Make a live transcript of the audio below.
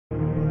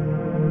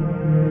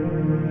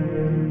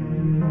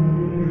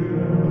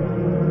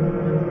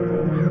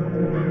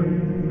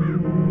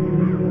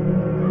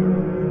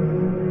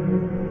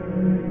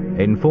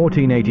In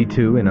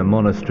 1482, in a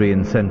monastery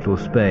in central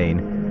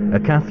Spain, a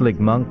Catholic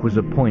monk was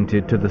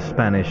appointed to the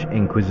Spanish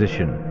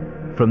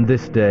Inquisition. From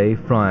this day,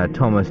 Friar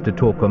Tomás de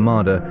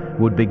Torquemada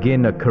would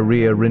begin a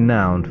career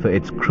renowned for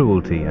its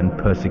cruelty and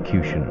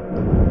persecution.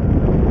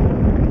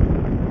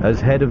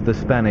 As head of the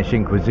Spanish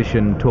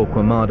Inquisition,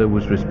 Torquemada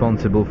was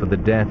responsible for the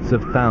deaths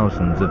of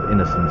thousands of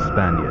innocent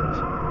Spaniards.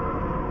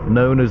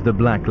 Known as the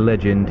Black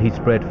Legend, he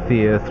spread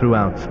fear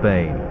throughout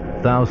Spain.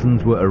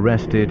 Thousands were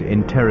arrested,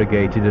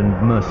 interrogated,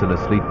 and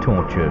mercilessly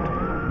tortured.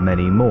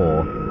 Many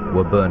more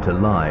were burnt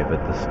alive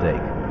at the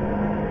stake.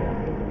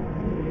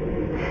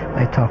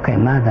 But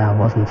Torquemada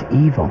wasn't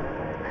evil,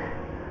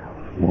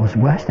 was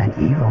worse than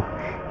evil.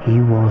 He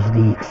was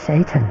the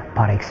Satan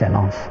par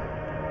excellence.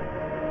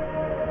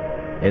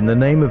 In the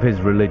name of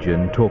his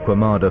religion,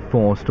 Torquemada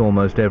forced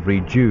almost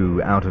every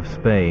Jew out of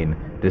Spain,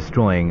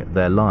 destroying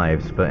their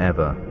lives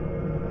forever.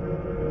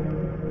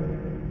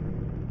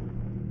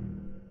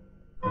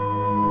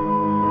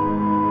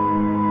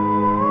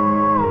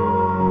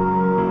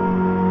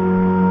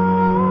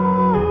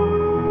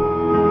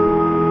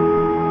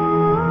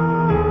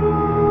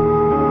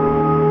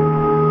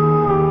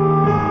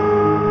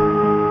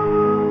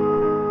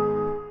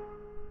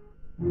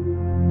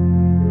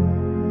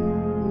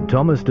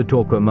 Tomás de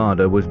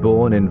Torquemada was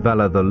born in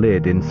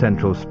Valladolid in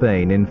central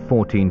Spain in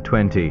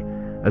 1420.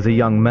 As a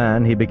young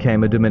man, he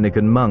became a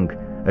Dominican monk,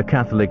 a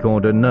Catholic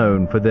order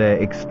known for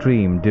their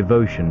extreme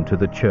devotion to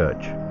the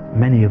Church.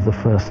 Many of the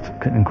first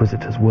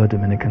inquisitors were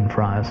Dominican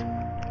friars.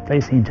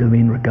 They seem to have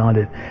been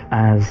regarded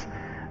as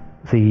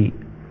the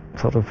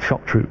sort of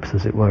shock troops,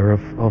 as it were,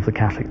 of the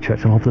Catholic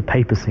Church and of the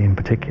papacy in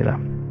particular.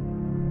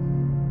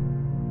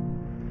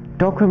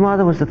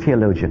 Torquemada was a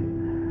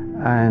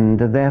theologian, and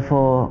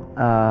therefore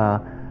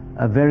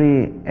a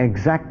very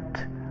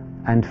exact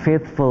and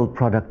faithful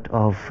product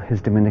of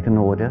his Dominican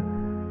order.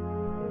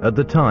 At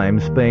the time,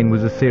 Spain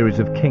was a series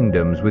of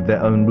kingdoms with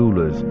their own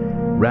rulers.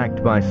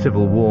 Racked by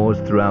civil wars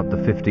throughout the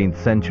 15th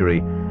century,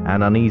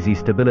 an uneasy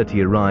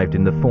stability arrived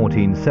in the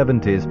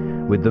 1470s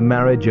with the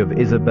marriage of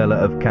Isabella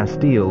of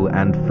Castile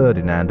and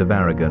Ferdinand of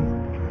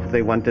Aragon.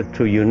 They wanted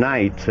to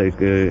unite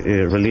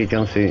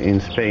religions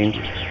in Spain,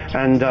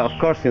 and of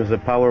course, since the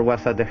power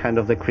was at the hand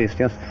of the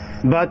Christians,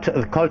 but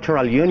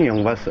cultural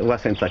union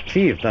wasn't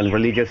achieved, and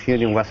religious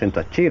union wasn't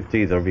achieved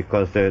either,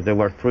 because there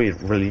were three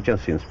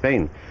religions in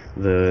Spain: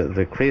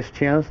 the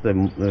Christians, the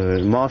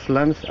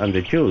Muslims, and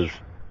the Jews.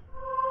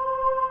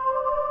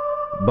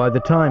 By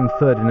the time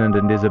Ferdinand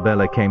and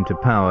Isabella came to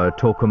power,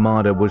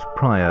 Torquemada was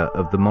prior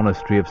of the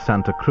monastery of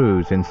Santa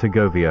Cruz in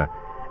Segovia.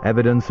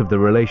 Evidence of the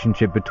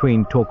relationship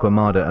between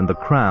Torquemada and the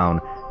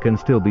crown can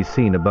still be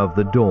seen above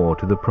the door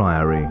to the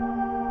priory.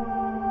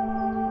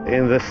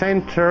 In the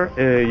center,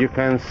 you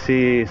can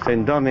see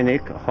Saint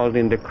Dominic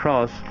holding the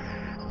cross.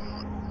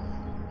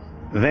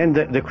 Then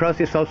the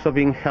cross is also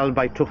being held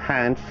by two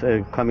hands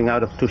coming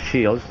out of two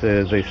shields.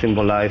 They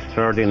symbolize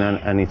Ferdinand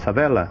and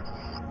Isabella.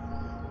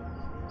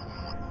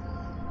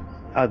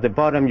 At the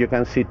bottom, you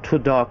can see two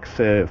dogs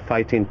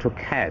fighting two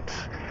cats.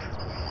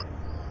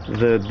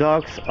 The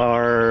dogs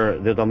are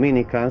the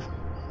Dominicans,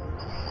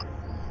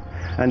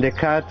 and the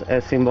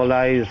cat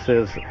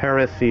symbolizes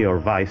heresy or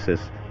vices.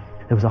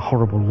 There was a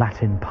horrible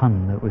Latin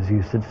pun that was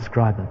used to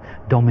describe them: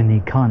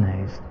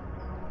 Dominicanes,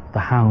 the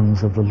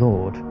hounds of the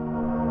Lord.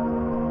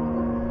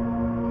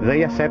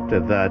 They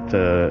accepted that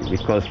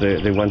because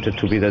they wanted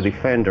to be the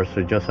defenders.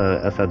 So just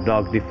as a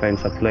dog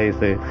defends a place,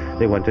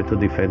 they wanted to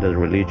defend the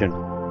religion.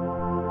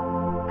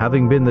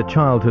 Having been the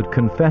childhood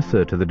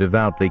confessor to the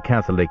devoutly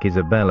Catholic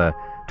Isabella,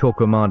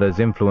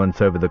 Torquemada's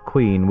influence over the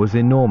Queen was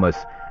enormous,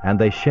 and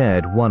they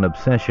shared one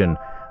obsession: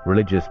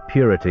 religious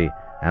purity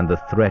and the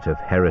threat of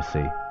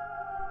heresy.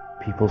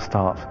 People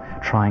start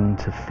trying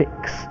to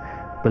fix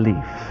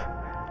belief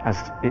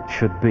as it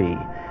should be,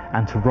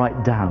 and to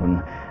write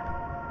down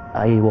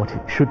A, what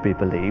it should be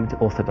believed,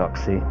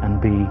 orthodoxy,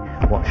 and B,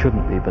 what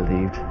shouldn't be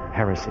believed,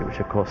 heresy, which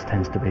of course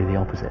tends to be the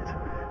opposite.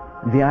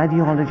 The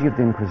ideology of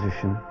the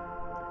Inquisition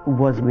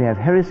was: we have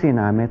heresy in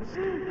our midst,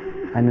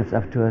 and it's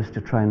up to us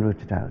to try and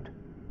root it out.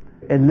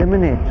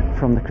 Eliminate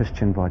from the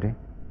Christian body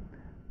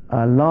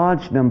a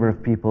large number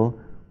of people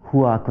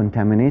who are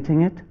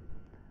contaminating it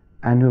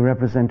and who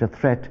represent a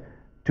threat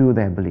to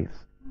their beliefs.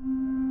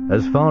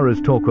 As far as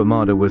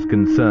Torquemada was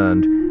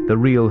concerned, the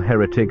real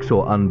heretics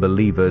or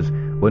unbelievers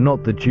were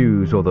not the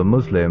Jews or the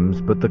Muslims,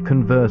 but the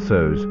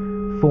conversos,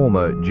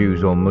 former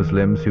Jews or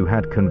Muslims who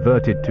had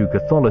converted to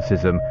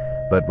Catholicism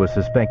but were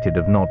suspected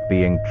of not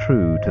being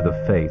true to the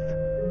faith.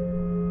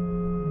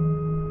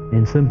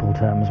 In simple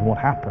terms, what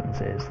happens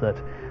is that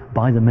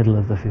by the middle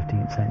of the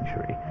 15th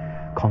century,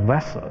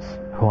 confessors,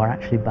 who are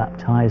actually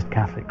baptized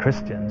Catholic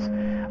Christians,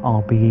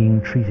 are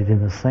being treated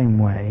in the same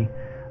way,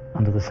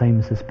 under the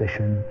same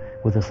suspicion,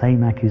 with the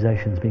same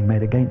accusations being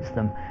made against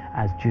them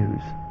as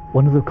Jews.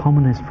 One of the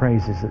commonest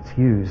phrases that's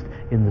used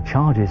in the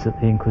charges that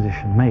the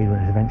Inquisition made when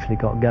it eventually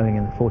got going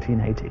in the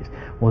 1480s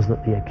was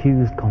that the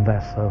accused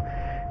confessor,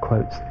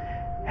 quotes,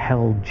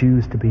 held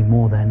Jews to be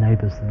more their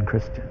neighbours than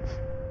Christians.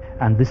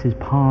 And this is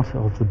part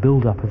of the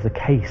build-up of the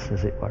case,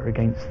 as it were,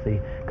 against the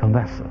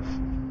confessors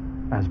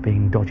as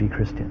being dodgy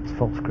Christians,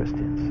 false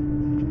Christians.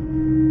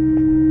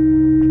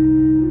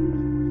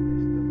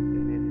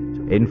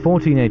 In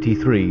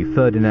 1483,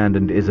 Ferdinand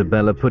and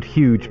Isabella put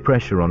huge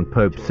pressure on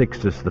Pope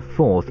Sixtus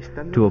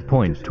IV to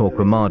appoint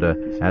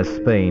Torquemada as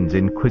Spain's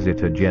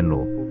Inquisitor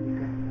General.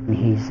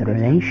 His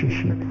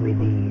relationship with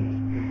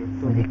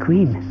the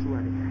Queen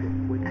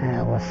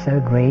was so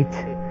great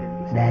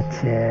that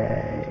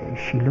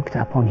she looked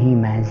upon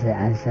him as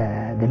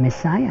the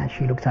Messiah.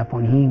 She looked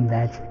upon him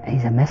that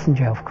he's a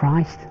messenger of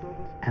Christ,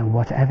 and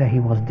whatever he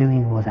was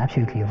doing was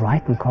absolutely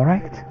right and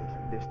correct.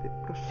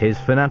 His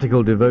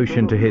fanatical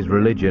devotion to his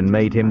religion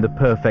made him the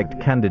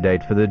perfect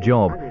candidate for the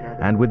job,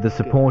 and with the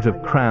support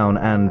of Crown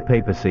and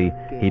papacy,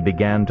 he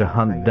began to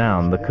hunt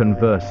down the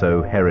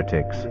converso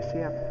heretics.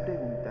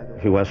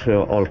 He was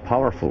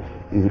all-powerful,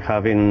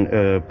 having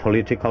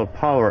political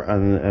power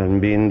and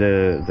being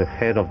the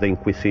head of the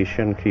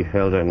Inquisition. He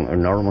held an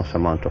enormous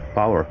amount of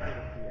power.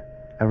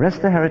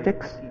 Arrest the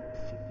heretics,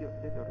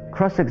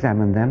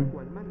 cross-examine them,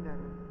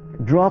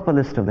 draw up a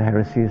list of the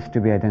heresies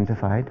to be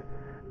identified.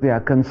 They are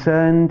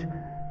concerned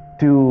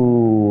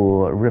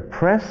to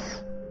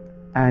repress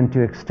and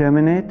to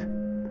exterminate,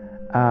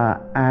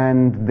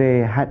 and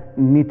they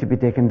need to be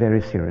taken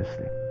very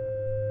seriously.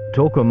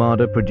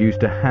 Torquemada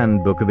produced a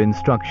handbook of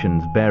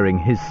instructions bearing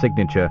his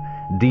signature,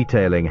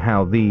 detailing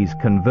how these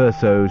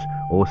conversos,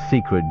 or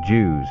secret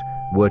Jews,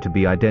 were to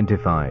be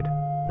identified.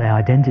 They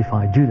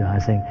identified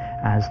Judaizing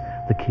as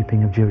the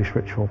keeping of Jewish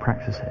ritual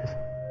practices.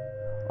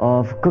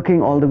 Of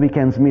cooking all the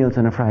weekend's meals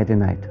on a Friday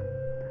night,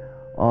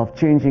 of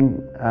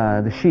changing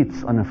the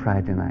sheets on a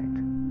Friday night.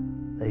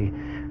 They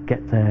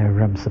get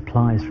their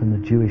supplies from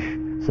the Jewish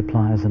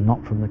suppliers and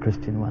not from the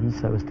Christian ones,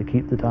 so as to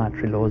keep the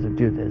dietary laws of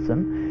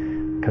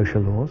Judaism, kosher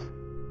laws.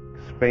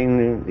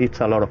 Spain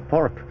eats a lot of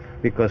pork,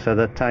 because at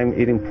that time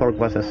eating pork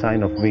was a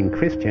sign of being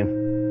Christian.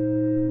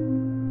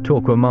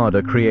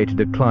 Torquemada created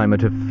a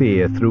climate of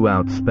fear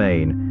throughout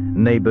Spain.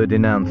 Neighbor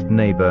denounced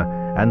neighbor,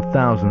 and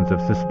thousands of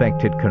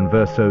suspected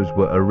conversos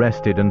were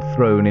arrested and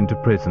thrown into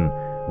prison,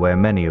 where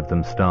many of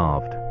them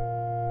starved.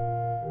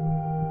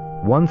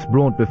 Once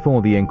brought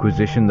before the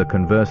Inquisition, the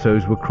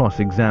conversos were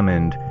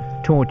cross-examined.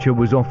 Torture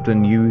was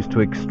often used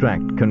to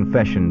extract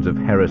confessions of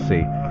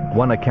heresy.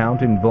 One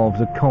account involves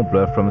a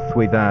cobbler from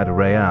Ciudad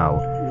Real.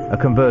 A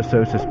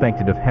converso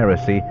suspected of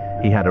heresy,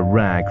 he had a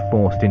rag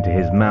forced into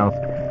his mouth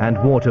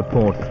and water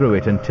poured through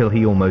it until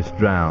he almost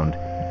drowned.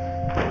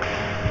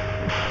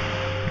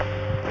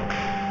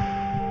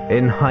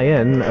 In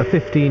Jaén, a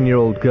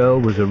 15-year-old girl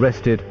was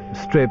arrested,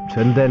 stripped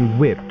and then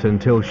whipped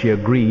until she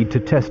agreed to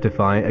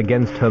testify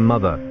against her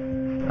mother.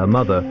 Her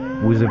mother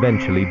was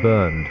eventually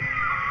burned.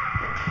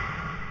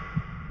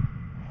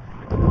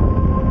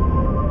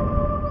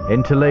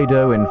 In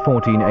Toledo in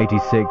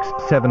 1486,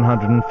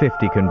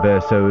 750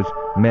 conversos,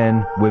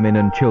 men, women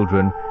and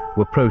children,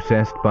 were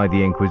processed by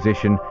the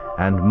Inquisition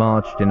and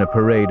marched in a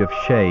parade of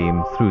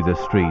shame through the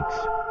streets.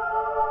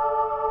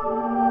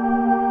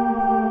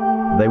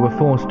 They were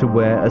forced to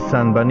wear a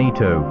San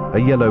Benito, a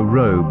yellow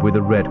robe with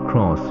a red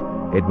cross.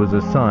 It was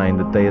a sign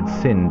that they had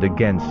sinned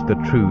against the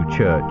true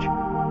church.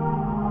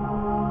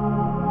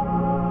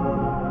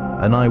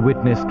 An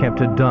eyewitness kept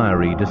a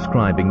diary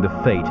describing the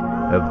fate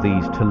of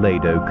these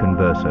Toledo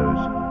conversos.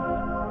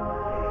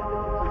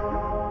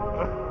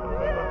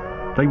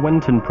 They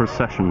went in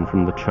procession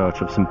from the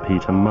church of St.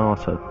 Peter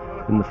Martyr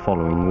in the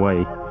following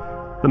way.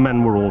 The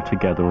men were all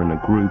together in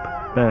a group,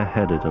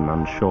 bareheaded and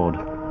unshod.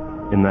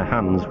 In their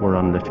hands were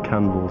unlit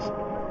candles,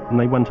 and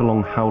they went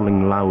along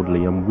howling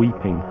loudly and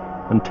weeping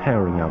and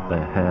tearing out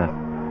their hair,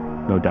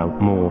 no doubt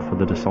more for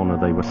the dishonour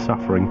they were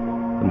suffering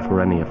than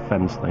for any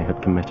offence they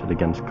had committed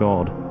against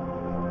God.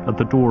 At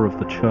the door of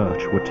the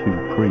church were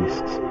two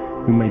priests,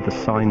 who made the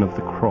sign of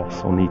the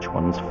cross on each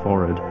one's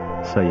forehead,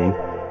 saying,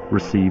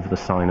 "Receive the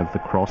sign of the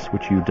cross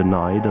which you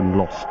denied and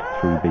lost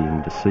through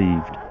being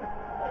deceived."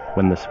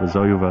 When this was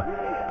over,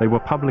 they were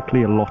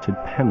publicly allotted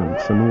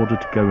penance and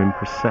ordered to go in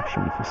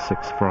procession for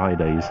 6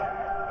 Fridays,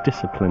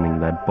 disciplining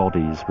their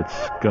bodies with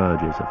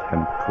scourges of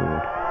hemp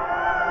cord.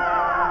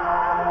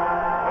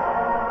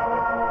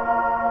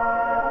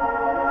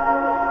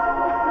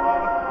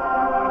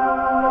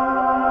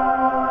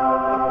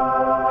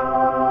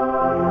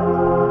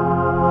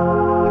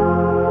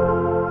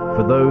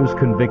 For those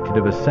convicted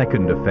of a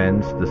second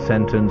offence, the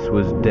sentence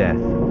was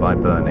death by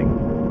burning.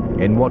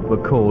 In what were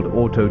called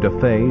auto de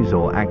fes,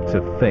 or acts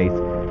of faith,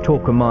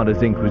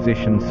 Torquemada's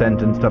Inquisition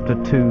sentenced up to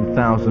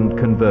 2,000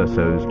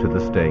 conversos to the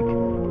stake.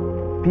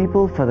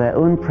 People, for their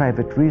own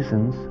private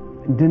reasons,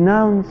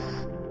 denounce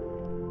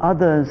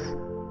others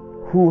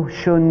who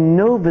show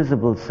no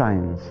visible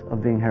signs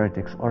of being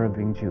heretics or of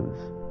being Jews,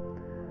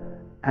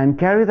 and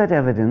carry that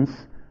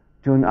evidence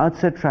to an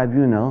outside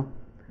tribunal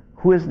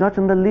who is not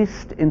in the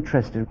least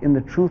interested in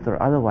the truth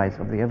or otherwise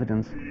of the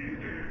evidence,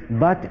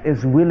 but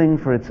is willing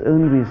for its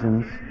own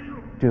reasons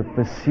to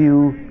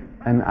pursue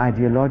an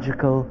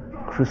ideological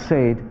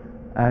crusade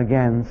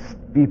against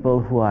people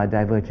who are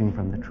diverging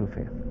from the true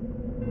faith.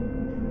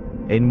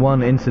 In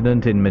one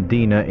incident in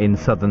Medina in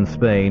southern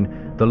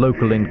Spain, the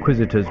local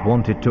inquisitors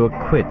wanted to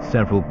acquit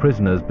several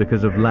prisoners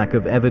because of lack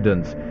of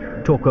evidence.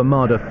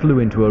 Torquemada flew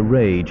into a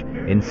rage,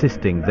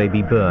 insisting they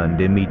be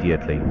burned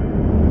immediately.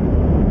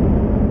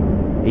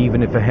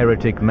 Even if a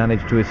heretic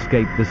managed to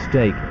escape the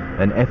stake,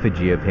 an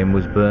effigy of him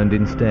was burned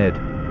instead.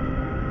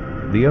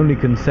 The only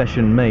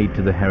concession made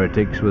to the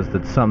heretics was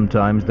that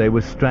sometimes they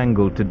were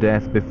strangled to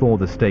death before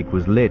the stake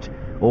was lit,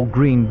 or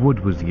green wood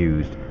was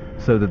used,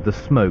 so that the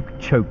smoke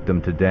choked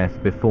them to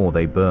death before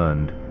they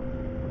burned.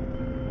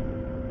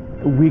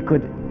 We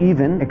could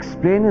even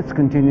explain its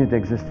continued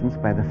existence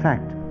by the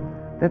fact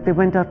that they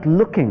went out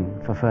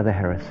looking for further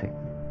heresy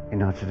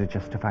in order to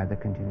justify their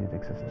continued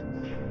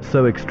existence.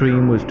 So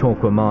extreme was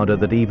Torquemada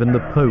that even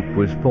the Pope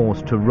was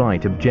forced to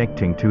write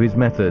objecting to his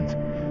methods,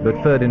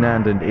 but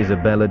Ferdinand and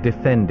Isabella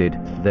defended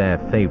their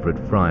favorite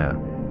friar.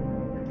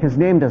 His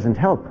name doesn't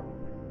help,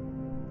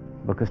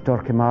 because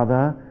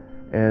Torquemada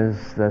is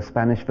the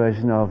Spanish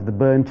version of the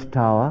burnt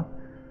tower,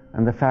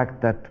 and the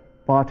fact that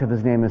part of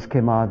his name is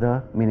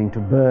quemada, meaning to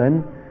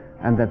burn,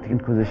 and that the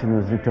Inquisition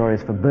was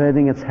notorious for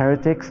burning its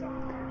heretics,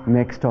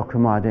 makes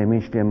Torquemada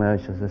immediately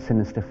emerge as a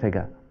sinister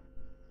figure.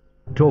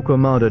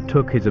 Torquemada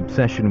took his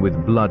obsession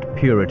with blood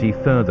purity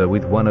further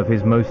with one of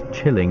his most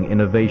chilling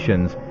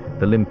innovations.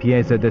 The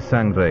limpieza de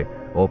sangre,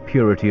 or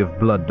purity of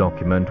blood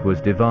document,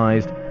 was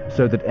devised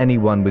so that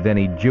anyone with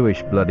any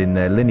Jewish blood in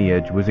their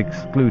lineage was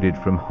excluded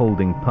from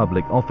holding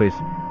public office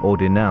or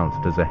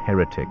denounced as a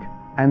heretic.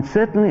 And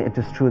certainly it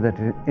is true that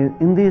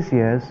in these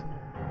years,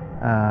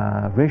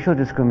 racial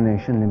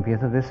discrimination,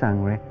 limpieza de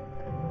sangre,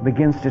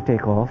 begins to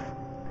take off.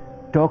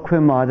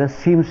 Torquemada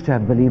seems to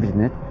have believed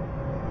in it.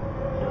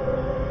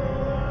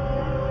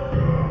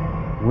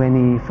 When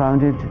he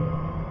founded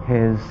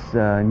his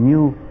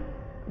new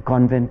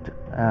convent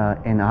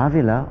in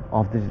Avila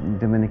of the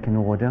Dominican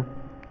order,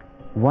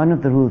 one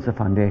of the rules of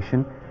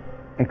foundation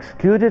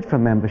excluded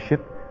from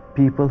membership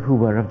people who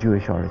were of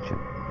Jewish origin.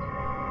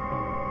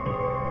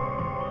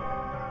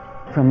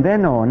 From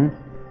then on,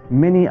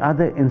 many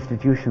other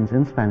institutions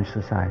in Spanish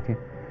society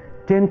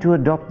tend to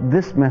adopt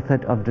this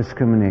method of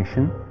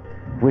discrimination,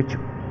 which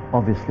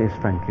obviously is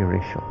frankly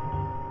racial.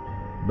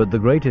 But the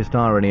greatest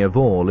irony of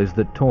all is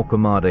that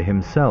Torquemada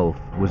himself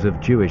was of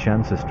Jewish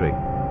ancestry.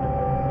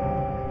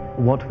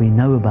 What we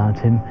know about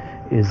him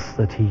is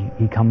that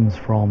he comes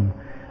from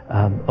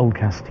Old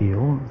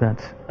Castile,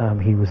 that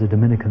he was a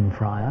Dominican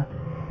friar,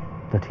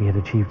 that he had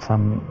achieved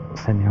some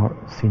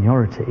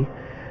seniority,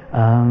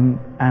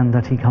 and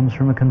that he comes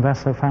from a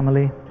confessor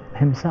family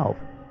himself.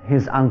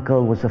 His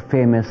uncle was a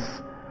famous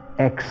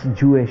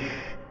ex-Jewish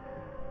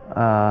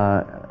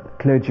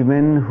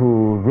clergyman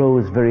who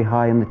rose very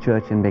high in the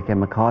church and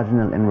became a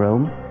cardinal in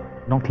Rome.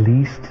 Not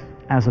least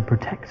as a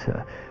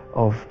protector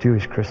of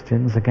Jewish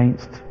Christians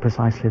against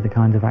precisely the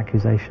kind of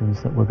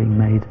accusations that were being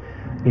made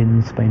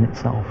in Spain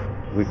itself.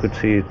 We could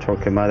see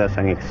Torquemada as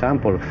an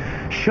example,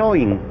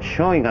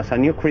 showing as a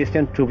new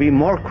Christian to be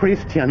more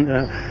Christian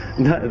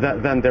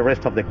than the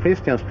rest of the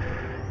Christians.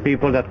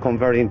 People that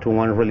convert into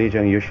one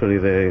religion, usually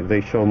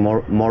they show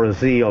more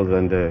zeal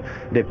than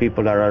the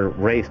people that are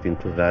raised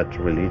into that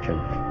religion.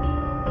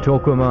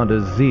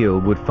 Torquemada's zeal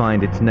would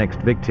find its next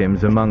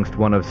victims amongst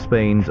one of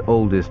Spain's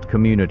oldest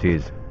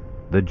communities,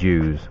 the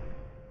Jews.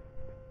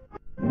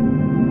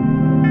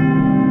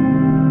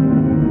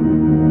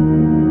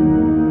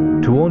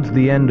 Towards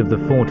the end of the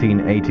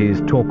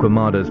 1480s,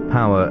 Torquemada's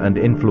power and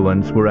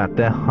influence were at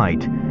their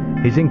height.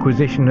 His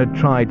Inquisition had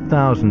tried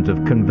thousands of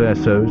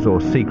conversos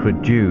or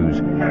secret Jews,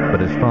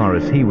 but as far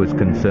as he was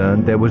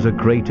concerned, there was a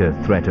greater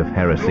threat of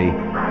heresy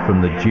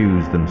from the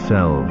Jews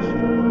themselves.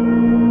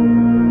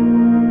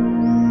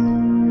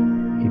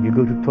 If you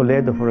go to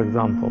Toledo, for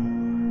example,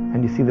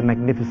 and you see the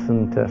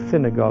magnificent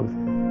synagogues,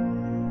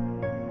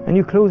 and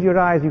you close your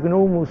eyes, you can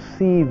almost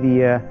see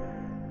the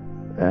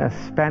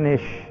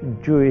Spanish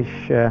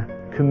Jewish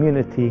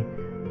community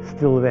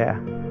still there.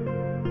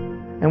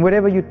 And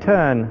wherever you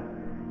turn,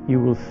 you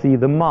will see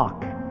the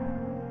mark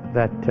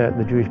that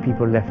the Jewish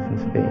people left in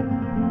Spain.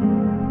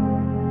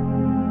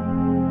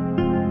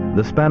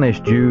 The Spanish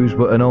Jews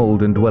were an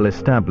old and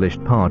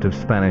well-established part of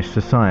Spanish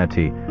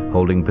society,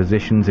 holding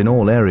positions in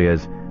all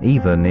areas,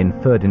 even in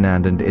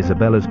Ferdinand and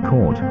Isabella's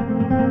court.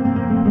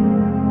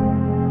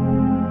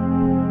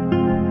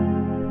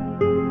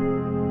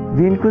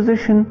 The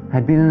Inquisition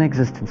had been in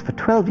existence for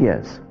 12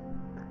 years.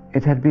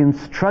 It had been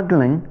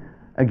struggling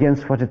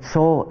against what it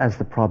saw as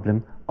the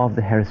problem of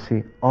the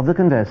heresy of the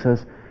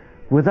conversos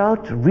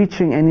without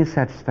reaching any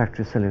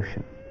satisfactory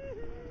solution.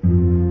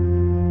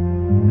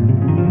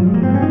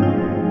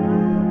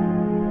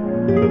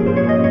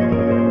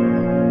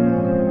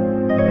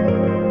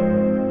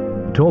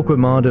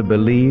 Torquemada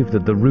believed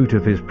that the root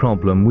of his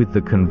problem with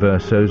the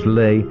conversos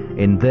lay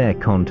in their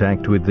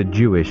contact with the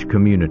Jewish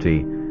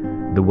community.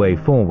 The way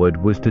forward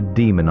was to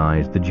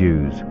demonize the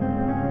Jews.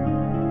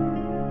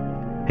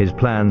 His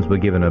plans were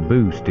given a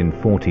boost in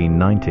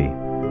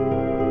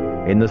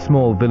 1490. In the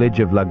small village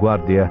of La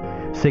Guardia,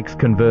 6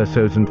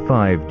 conversos and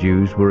 5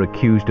 Jews were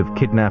accused of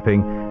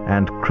kidnapping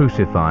and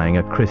crucifying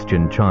a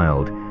Christian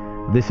child.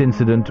 This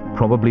incident,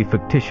 probably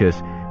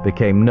fictitious,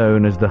 became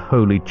known as the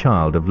Holy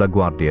Child of La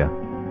Guardia.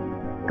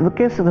 The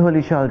case of the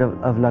Holy Child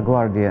of La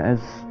Guardia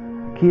is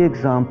a key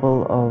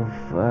example of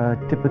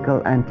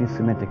typical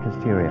anti-Semitic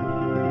hysteria.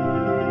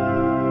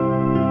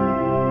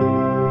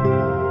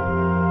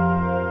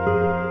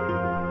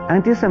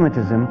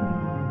 Anti-Semitism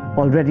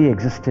already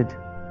existed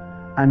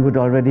and would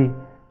already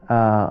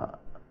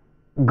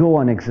go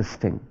on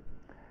existing.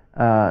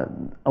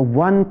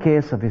 One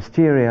case of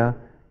hysteria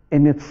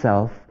in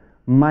itself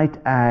might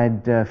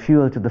add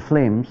fuel to the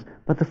flames,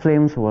 but the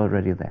flames were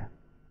already there.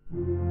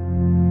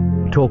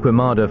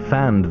 Torquemada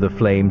fanned the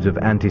flames of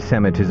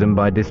anti-Semitism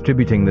by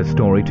distributing the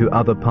story to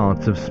other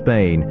parts of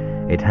Spain.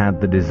 It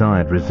had the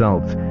desired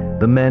results.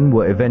 The men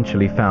were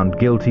eventually found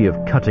guilty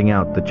of cutting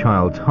out the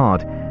child's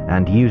heart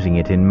and using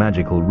it in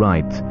magical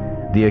rites.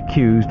 The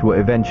accused were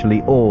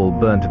eventually all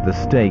burnt at the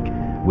stake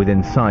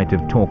within sight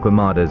of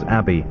Torquemada's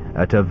abbey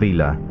at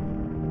Avila.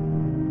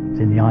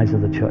 In the eyes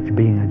of the church,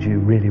 being a Jew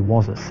really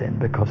was a sin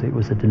because it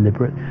was a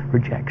deliberate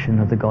rejection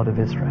of the God of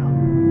Israel.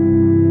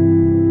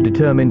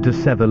 Determined to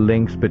sever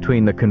links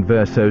between the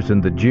conversos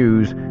and the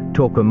Jews,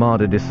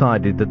 Torquemada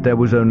decided that there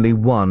was only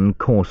one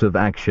course of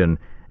action: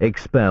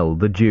 expel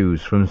the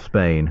Jews from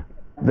Spain.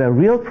 The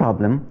real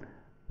problem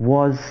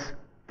was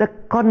the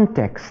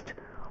context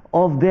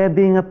of there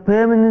being a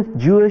permanent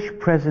Jewish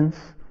presence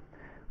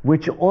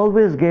which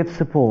always gave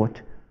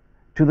support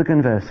to the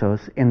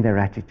conversos in their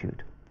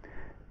attitude.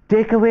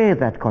 Take away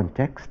that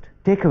context,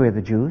 take away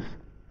the Jews,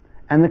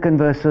 and the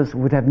conversos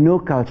would have no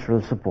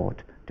cultural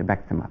support to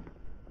back them up.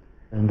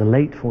 In the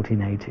late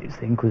 1480s,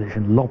 the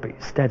Inquisition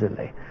lobbied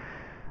steadily.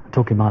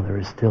 Torquemada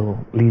is still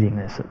leading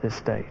this at this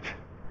stage.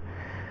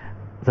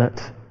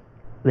 That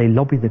they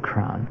lobbied the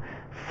crown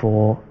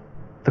for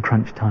the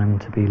crunch time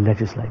to be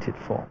legislated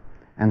for.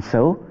 And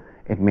so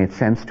it made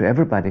sense to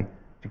everybody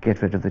to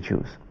get rid of the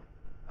Jews.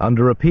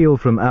 Under appeal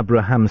from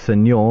Abraham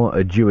Senior,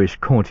 a Jewish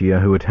courtier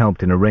who had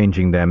helped in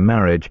arranging their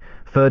marriage,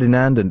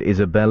 Ferdinand and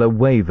Isabella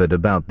wavered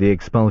about the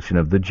expulsion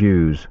of the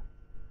Jews.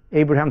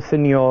 Abraham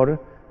Senior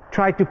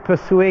tried to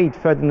persuade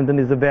Ferdinand and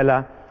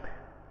Isabella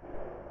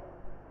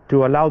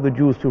to allow the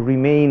Jews to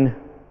remain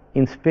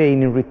in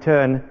Spain in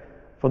return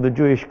for the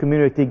Jewish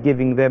community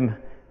giving them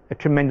a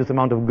tremendous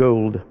amount of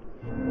gold.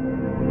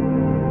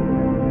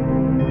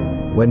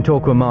 When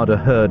Torquemada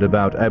heard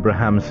about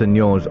Abraham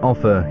Senior's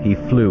offer, he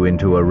flew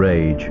into a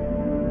rage.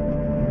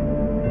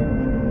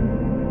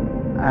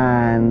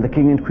 And the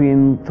king and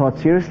queen thought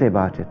seriously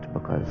about it,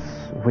 because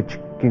which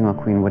king or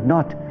queen would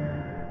not?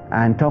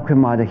 And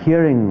Torquemada,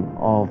 hearing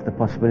of the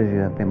possibility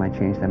that they might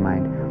change their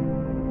mind,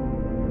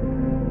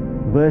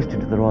 burst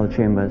into the royal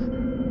chambers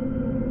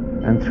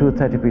and threw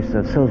 30 pieces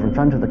of silver in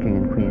front of the king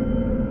and queen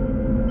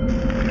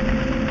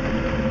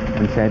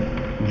and said,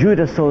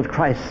 "Judas sold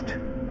Christ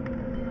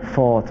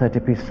for 30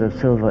 pieces of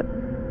silver.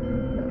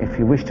 If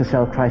you wish to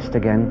sell Christ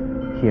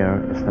again, here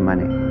is the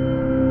money."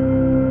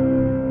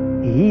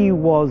 He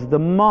was the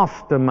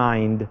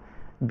mastermind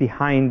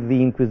behind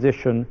the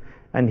Inquisition,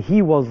 and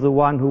he was the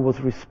one who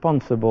was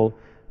responsible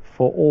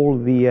for all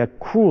the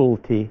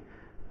cruelty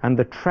and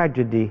the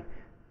tragedy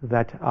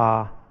that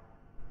our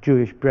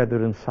Jewish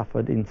brethren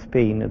suffered in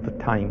Spain at the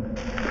time.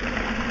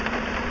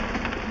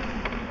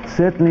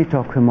 Certainly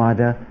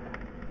Torquemada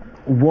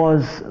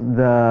was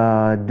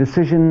the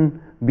decision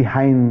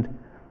behind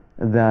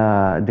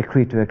the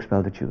decree to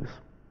expel the Jews,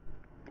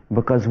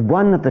 because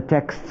one of the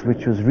texts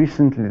which was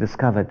recently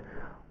discovered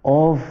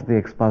of the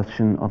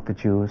expulsion of the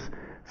Jews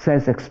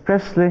says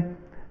expressly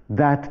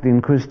that the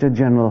Inquisitor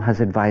General has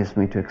advised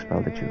me to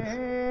expel the Jews.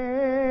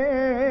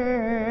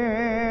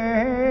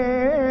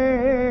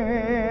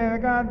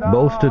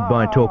 Bolstered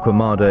by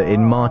Torquemada,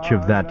 in March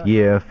of that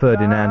year,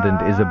 Ferdinand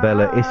and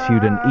Isabella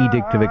issued an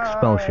edict of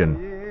expulsion.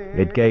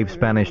 It gave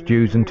Spanish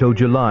Jews until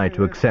July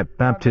to accept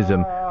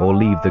baptism or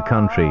leave the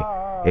country.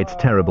 Its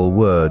terrible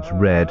words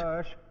read,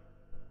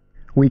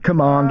 "We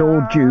command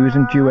all Jews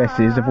and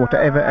Jewesses of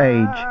whatever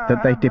age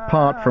that they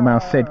depart from our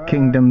said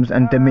kingdoms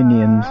and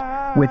dominions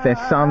with their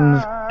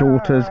sons,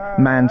 daughters,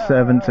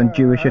 manservants and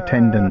Jewish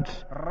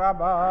attendants,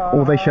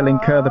 or they shall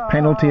incur the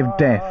penalty of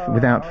death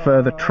without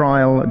further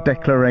trial,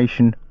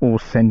 declaration or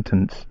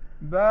sentence."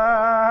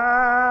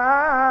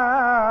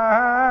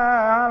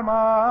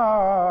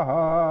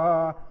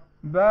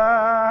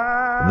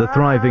 The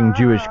thriving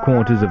Jewish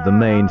quarters of the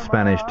main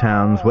Spanish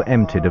towns were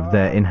emptied of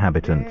their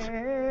inhabitants.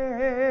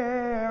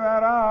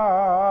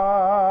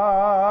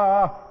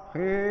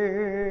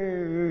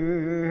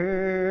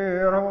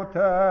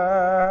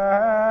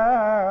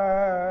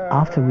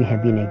 After we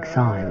had been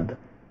exiled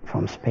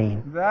from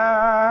Spain, our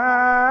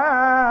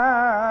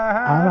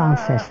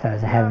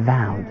ancestors have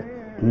vowed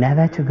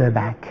never to go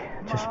back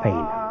to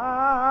Spain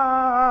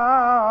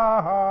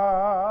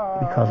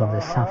because of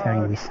the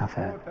suffering we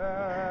suffered.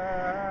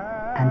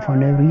 And for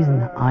no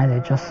reason either,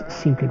 just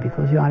simply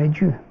because you are a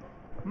Jew.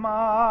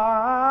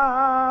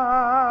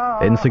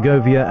 In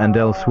Segovia and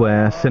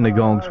elsewhere,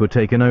 synagogues were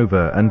taken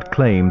over and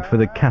claimed for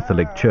the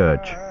Catholic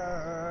Church.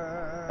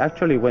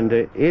 actually, when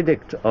the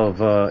edict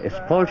of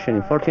expulsion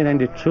in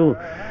 1492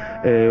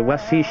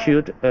 was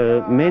issued,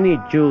 many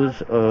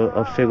Jews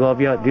of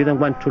Segovia didn't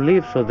want to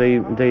leave, so they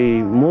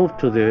moved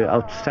to the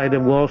outside the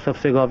walls of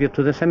Segovia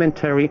to the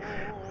cemetery,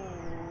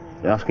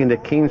 asking the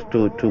kings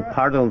to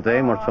pardon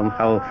them or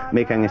somehow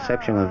make an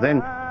exception of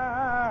them.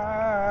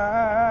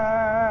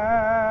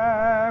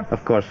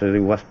 Of course, it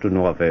was to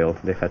no avail.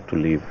 They had to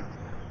leave.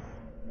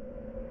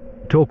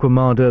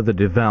 Torquemada, the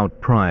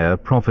devout prior,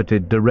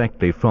 profited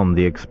directly from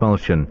the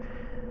expulsion.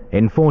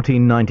 In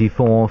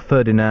 1494,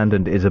 Ferdinand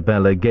and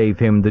Isabella gave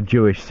him the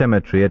Jewish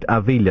cemetery at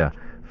Avila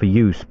for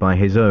use by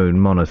his own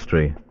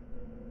monastery.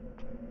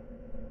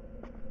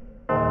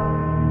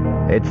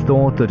 It's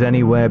thought that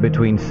anywhere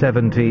between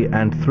 70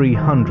 and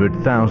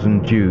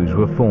 300,000 Jews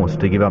were forced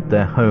to give up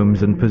their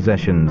homes and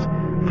possessions,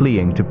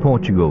 fleeing to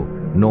Portugal,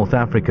 North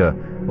Africa,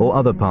 or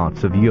other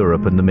parts of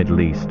Europe and the Middle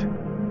East.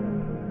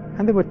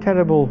 And there were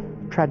terrible,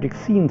 tragic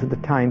scenes at the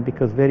time,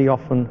 because very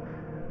often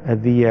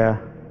the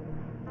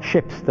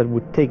ships that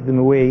would take them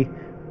away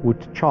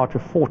would charge a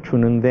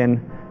fortune, and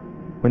then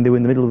when they were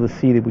in the middle of the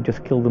sea, they would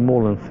just kill them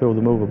all and throw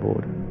them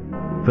overboard.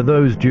 For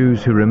those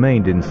Jews who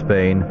remained in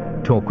Spain,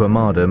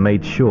 Torquemada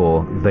made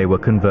sure they were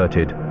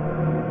converted.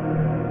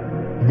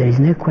 There is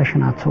no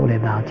question at all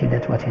about it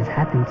that what has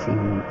happened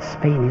in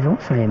Spain is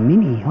also a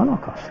mini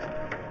Holocaust.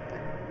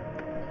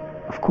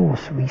 Of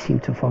course, we seem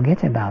to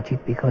forget about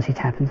it because it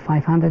happened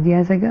 500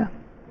 years ago.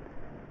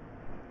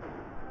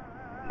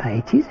 But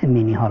it is a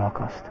mini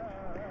Holocaust.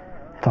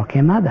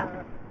 Torquemada,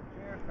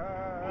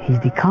 he's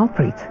the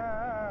culprit.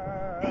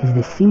 He's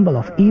the symbol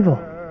of evil.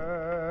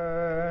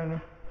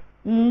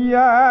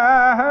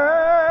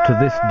 To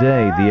this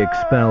day, the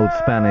expelled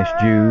Spanish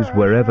Jews,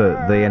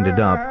 wherever they ended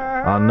up,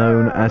 are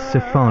known as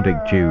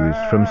Sephardic Jews,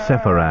 from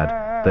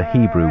Sepharad, the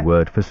Hebrew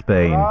word for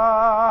Spain.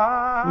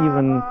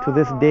 Even to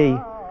this day,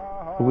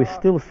 we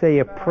still say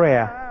a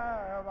prayer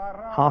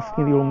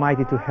asking the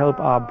Almighty to help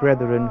our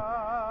brethren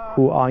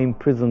who are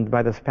imprisoned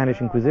by the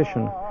Spanish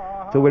Inquisition.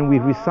 So when we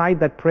recite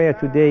that prayer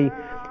today,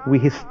 we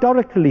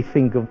historically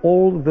think of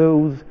all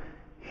those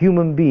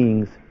human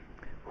beings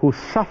who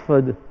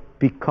suffered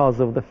because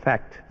of the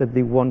fact that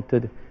they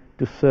wanted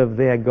to serve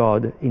their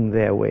God in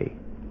their way.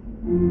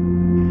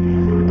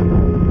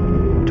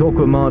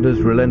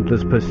 Torquemada's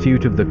relentless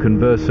pursuit of the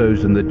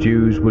conversos and the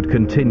Jews would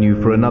continue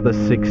for another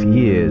 6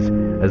 years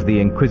as the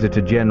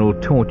Inquisitor General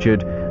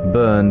tortured,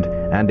 burned,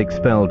 and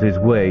expelled his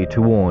way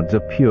towards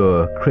a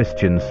pure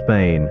Christian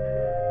Spain.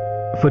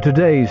 For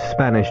today's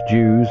Spanish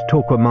Jews,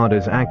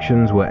 Torquemada's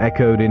actions were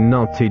echoed in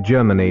Nazi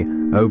Germany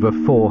over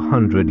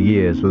 400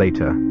 years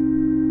later.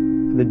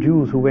 The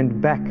Jews who went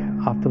back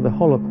after the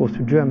Holocaust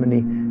to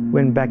Germany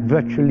went back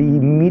virtually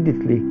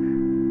immediately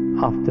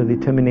after the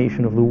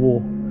termination of the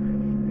war,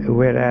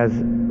 whereas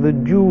the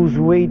Jews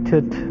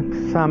waited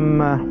some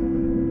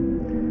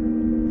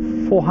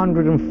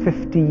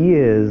 450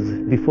 years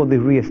before they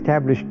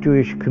re-established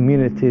Jewish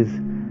communities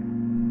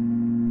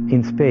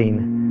in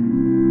Spain.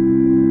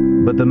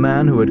 But the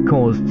man who had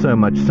caused so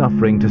much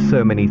suffering to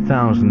so many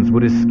thousands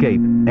would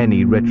escape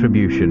any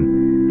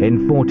retribution.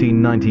 In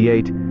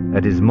 1498,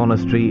 at his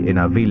monastery in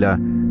Avila,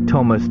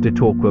 Tomás de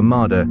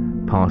Torquemada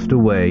passed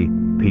away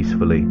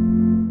peacefully.